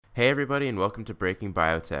Hey everybody and welcome to Breaking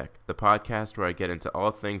Biotech, the podcast where I get into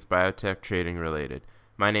all things biotech trading related.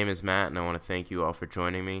 My name is Matt and I want to thank you all for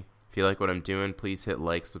joining me. If you like what I'm doing, please hit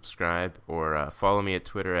like, subscribe, or follow me at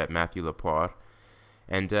Twitter at Matthew Lapoire.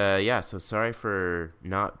 And so sorry for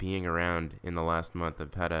not being around in the last month.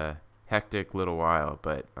 I've had a hectic little while,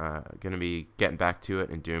 but going to be getting back to it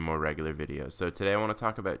and doing more regular videos. So today I want to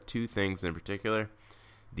talk about two things in particular.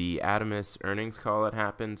 The Adamas earnings call that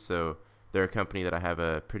happened, so they're a company that I have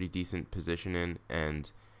a pretty decent position in, and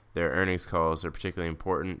their earnings calls are particularly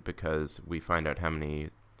important because we find out how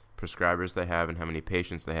many prescribers they have and how many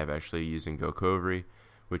patients they have actually using Gocovri,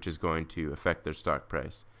 which is going to affect their stock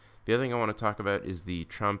price. The other thing I want to talk about is the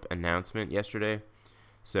Trump announcement yesterday.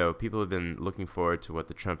 So people have been looking forward to what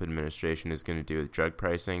the Trump administration is going to do with drug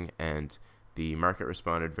pricing, and the market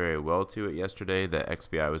responded very well to it yesterday. The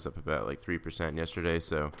XBI was up about 3% yesterday,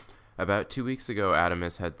 so about 2 weeks ago,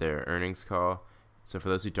 Adamas had their earnings call. So for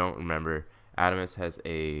those who don't remember, Adamas has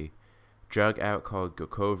a drug out called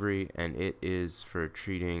Gocovri, and it is for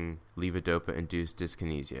treating levodopa-induced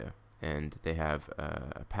dyskinesia. And they have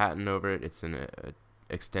a patent over it. It's an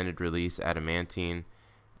extended release adamantine.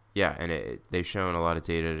 Yeah, and they've shown a lot of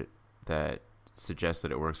data that suggests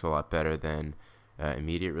that it works a lot better than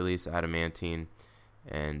immediate release adamantine.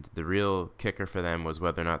 And the real kicker for them was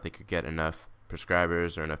whether or not they could get enough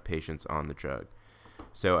prescribers or enough patients on the drug.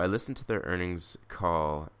 So I listened to their earnings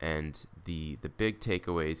call, and the big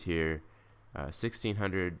takeaways here: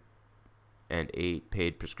 1,608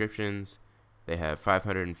 paid prescriptions. They have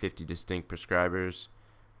 550 distinct prescribers,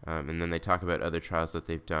 and then they talk about other trials that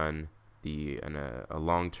they've done. A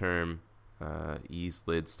long-term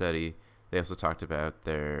EASE-LID study. They also talked about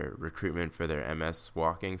their recruitment for their MS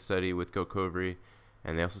walking study with Gocovri,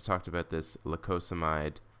 and they also talked about this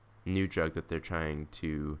lacosamide new drug that they're trying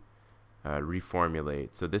to reformulate.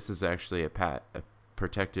 So this is actually a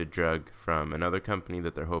protected drug from another company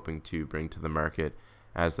that they're hoping to bring to the market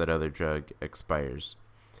as that other drug expires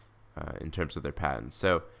in terms of their patents.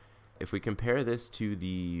 So if we compare this to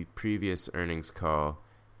the previous earnings call,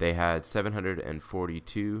 they had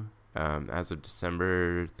 742 as of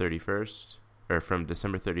December 31st, or from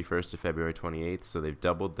December 31st to February 28th. So they've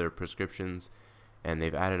doubled their prescriptions, and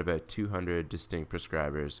they've added about 200 distinct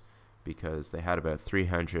prescribers because they had about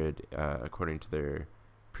 300 according to their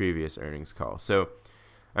previous earnings call. So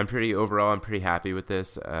I'm pretty happy with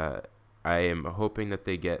this. I am hoping that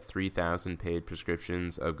they get 3,000 paid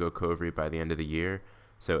prescriptions of Gocovri by the end of the year.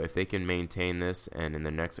 So if they can maintain this, and in the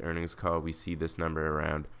next earnings call we see this number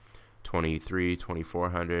around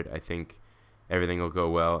 2,400, I think everything will go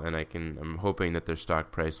well, and I'm hoping that their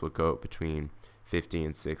stock price will go up between 50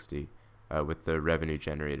 and 60 with the revenue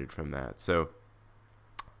generated from that. So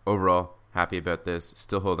overall, happy about this.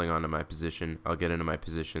 Still holding on to my position. I'll get into my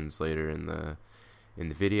positions later in the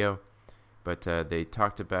video. But they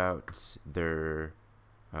talked about their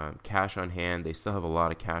cash on hand. They still have a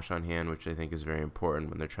lot of cash on hand, which I think is very important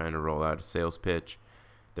when they're trying to roll out a sales pitch.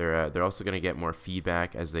 They're also going to get more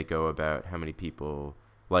feedback as they go about how many people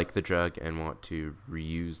like the drug and want to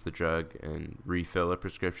reuse the drug and refill a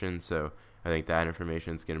prescription. So I think that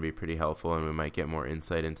information is going to be pretty helpful, and we might get more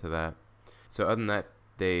insight into that. So other than that,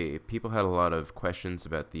 people had a lot of questions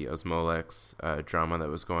about the Osmolex drama that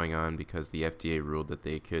was going on because the FDA ruled that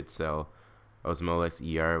they could sell Osmolex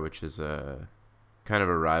ER, which is a kind of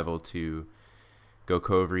a rival to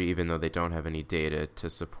Gocovri, even though they don't have any data to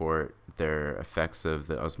support their effects of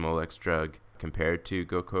the Osmolex drug compared to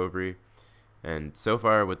Gocovri. And so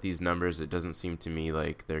far with these numbers, it doesn't seem to me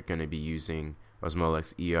like they're going to be using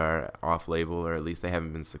Osmolex ER off-label, or at least they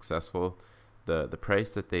haven't been successful. The price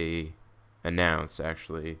that they announced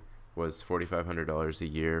actually was $4,500 a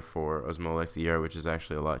year for Osmolex ER, which is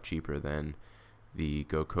actually a lot cheaper than the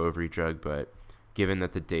Gocovri drug. But given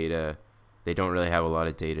that the data, they don't really have a lot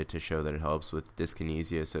of data to show that it helps with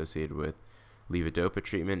dyskinesia associated with levodopa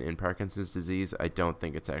treatment in Parkinson's disease, I don't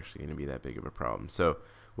think it's actually going to be that big of a problem. So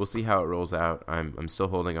we'll see how it rolls out. I'm still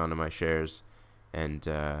holding on to my shares, and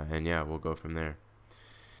yeah, we'll go from there.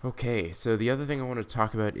 Okay, so the other thing I want to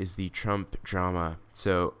talk about is the Trump drama.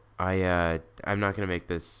 So I'm not going to make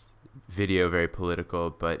this video very political,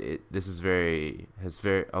 but this has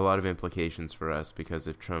a lot of implications for us, because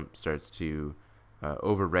if Trump starts to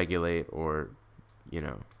over-regulate or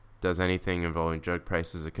does anything involving drug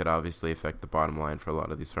prices, it could obviously affect the bottom line for a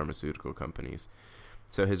lot of these pharmaceutical companies.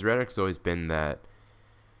 So his rhetoric's always been that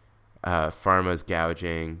pharma's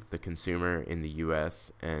gouging the consumer in the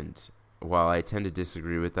U.S., and while I tend to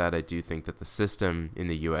disagree with that, I do think that the system in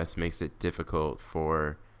the U.S. makes it difficult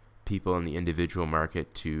for people in the individual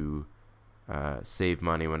market to save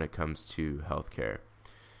money when it comes to healthcare.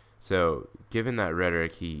 So given that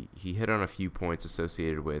rhetoric, he hit on a few points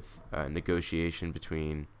associated with negotiation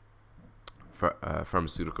between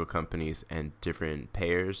pharmaceutical companies and different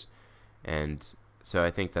payers, and so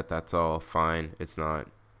I think that that's all fine. It's not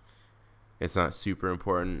super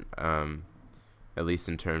important, at least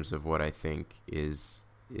in terms of what I think is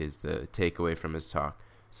the takeaway from his talk.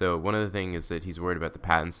 So one of the things is that he's worried about the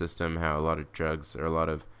patent system, how a lot of drugs or a lot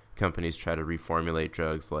of companies try to reformulate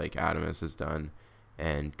drugs like Adamas has done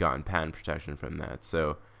and gotten patent protection from that.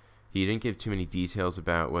 So he didn't give too many details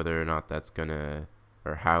about whether or not that's gonna,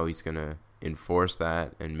 or how he's gonna enforce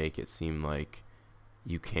that and make it seem like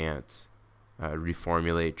you can't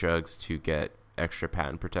reformulate drugs to get extra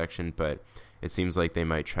patent protection, but it seems like they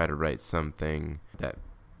might try to write something that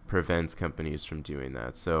prevents companies from doing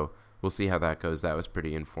that. So we'll see how that goes. That was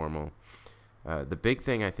pretty informal. The big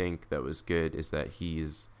thing I think that was good is that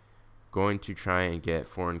he's going to try and get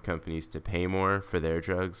foreign companies to pay more for their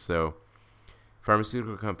drugs. So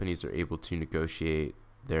pharmaceutical companies are able to negotiate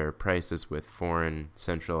their prices with foreign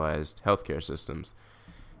centralized healthcare systems.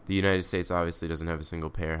 The United States obviously doesn't have a single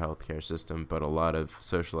payer healthcare system, but a lot of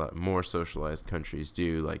more socialized countries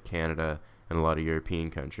do, like Canada and a lot of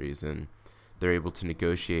European countries, and they're able to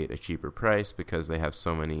negotiate a cheaper price because they have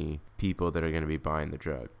so many people that are going to be buying the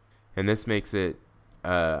drug. And this makes it,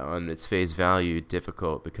 on its face value,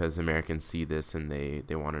 difficult because Americans see this and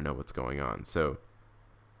they want to know what's going on. So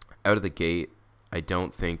out of the gate, I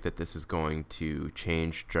don't think that this is going to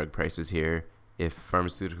change drug prices here. If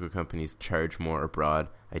pharmaceutical companies charge more abroad,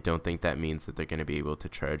 I don't think that means that they're going to be able to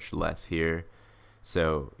charge less here.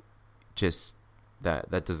 So just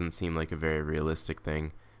that doesn't seem like a very realistic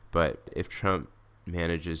thing. But if Trump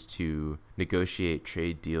manages to negotiate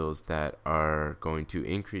trade deals that are going to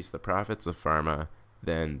increase the profits of pharma,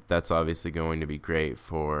 then that's obviously going to be great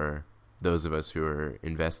for those of us who are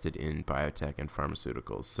invested in biotech and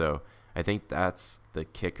pharmaceuticals. So I think that's the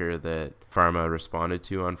kicker that pharma responded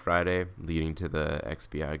to on Friday, leading to the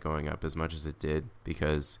XBI going up as much as it did,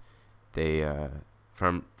 because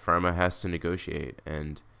pharma has to negotiate,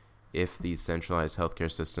 and if these centralized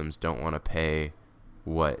healthcare systems don't want to pay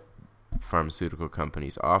what pharmaceutical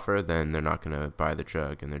companies offer, then they're not going to buy the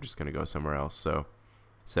drug and they're just going to go somewhere else.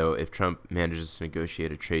 So if Trump manages to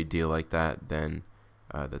negotiate a trade deal like that, then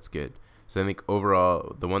that's good. So I think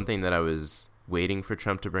overall, the one thing that I was waiting for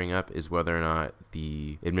Trump to bring up is whether or not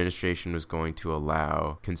the administration was going to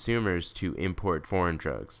allow consumers to import foreign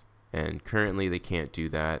drugs. And currently they can't do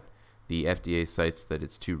that. The FDA cites that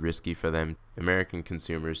it's too risky for them, American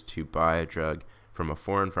consumers, to buy a drug from a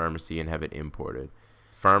foreign pharmacy and have it imported.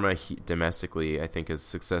 Pharma domestically, I think, has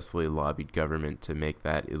successfully lobbied government to make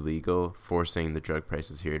that illegal, forcing the drug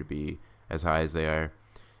prices here to be as high as they are.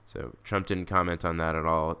 So Trump didn't comment on that at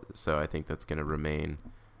all, so I think that's going to remain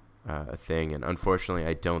a thing. And unfortunately,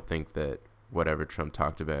 I don't think that whatever Trump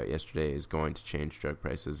talked about yesterday is going to change drug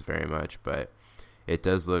prices very much, but it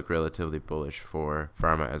does look relatively bullish for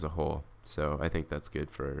pharma as a whole. So I think that's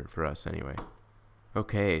good for us anyway.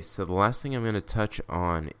 Okay, so the last thing I'm going to touch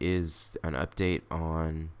on is an update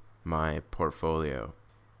on my portfolio.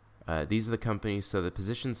 These are the companies, so the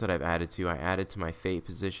positions that I've added to. I added to my Fate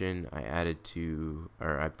position.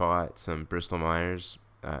 I bought some Bristol Myers.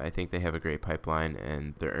 I think they have a great pipeline,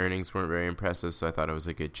 and their earnings weren't very impressive, so I thought it was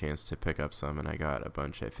a good chance to pick up some, and I got a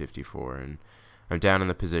bunch at 54, and I'm down in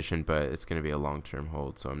the position, but it's going to be a long-term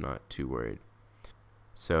hold, so I'm not too worried.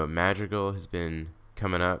 So Madrigal has been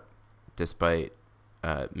coming up despite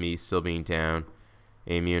me still being down.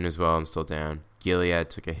 Aimmune as well, I'm still down. Gilead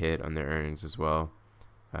took a hit on their earnings as well.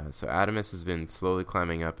 So Adamas has been slowly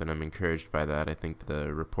climbing up, and I'm encouraged by that. I think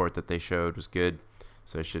the report that they showed was good,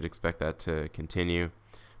 so I should expect that to continue.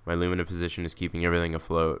 My Lumina position is keeping everything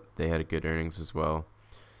afloat. They had a good earnings as well.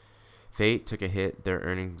 Fate took a hit. Their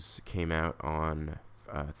earnings came out on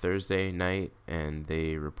Thursday night, and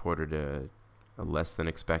they reported a less than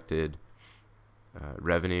expected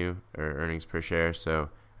revenue or earnings per share. So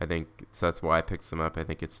I think that's why I picked them up. I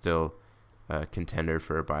think it's still a contender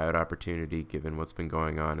for a buyout opportunity given what's been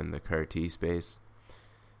going on in the CAR-T space.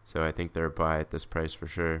 So I think they're a buy at this price for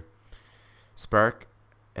sure. Spark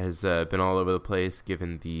has been all over the place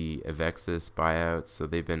given the Avexis buyout, so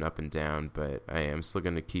they've been up and down, but I am still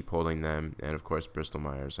going to keep holding them. And of course, Bristol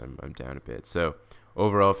Myers, I'm down a bit. So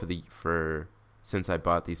overall, since I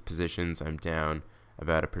bought these positions, I'm down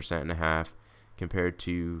about 1.5% compared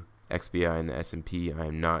to XBI and the S&P.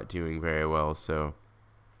 I'm not doing very well, so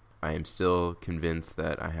I am still convinced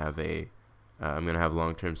that I'm going to have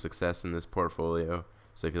long-term success in this portfolio.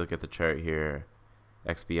 So if you look at the chart here,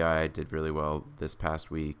 XBI did really well this past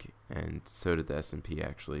week, and so did the S&P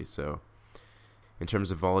actually. So In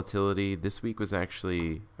terms of volatility, this week was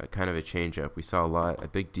actually kind of a change up. We saw a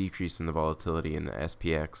big decrease in the volatility in the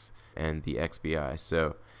SPX and the XBI.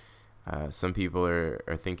 So some people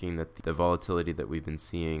are thinking that the volatility that we've been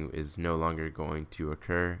seeing is no longer going to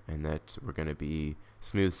occur and that we're going to be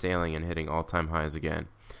smooth sailing and hitting all-time highs again.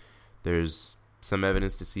 There's some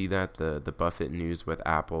evidence to see that. The Buffett news with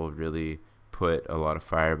Apple really put a lot of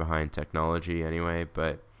fire behind technology anyway,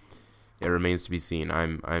 but it remains to be seen.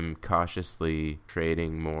 I'm cautiously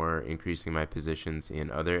trading more, increasing my positions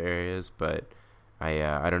in other areas, but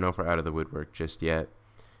I don't know if we're out of the woodwork just yet.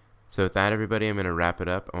 So with that, everybody, I'm going to wrap it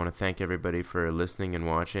up. I want to thank everybody for listening and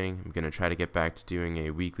watching. I'm going to try to get back to doing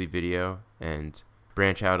a weekly video and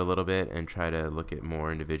branch out a little bit and try to look at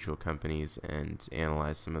more individual companies and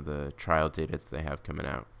analyze some of the trial data that they have coming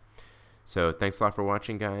out. So thanks a lot for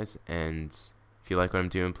watching, guys, and if you like what I'm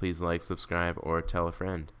doing, please like, subscribe, or tell a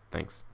friend. Thanks.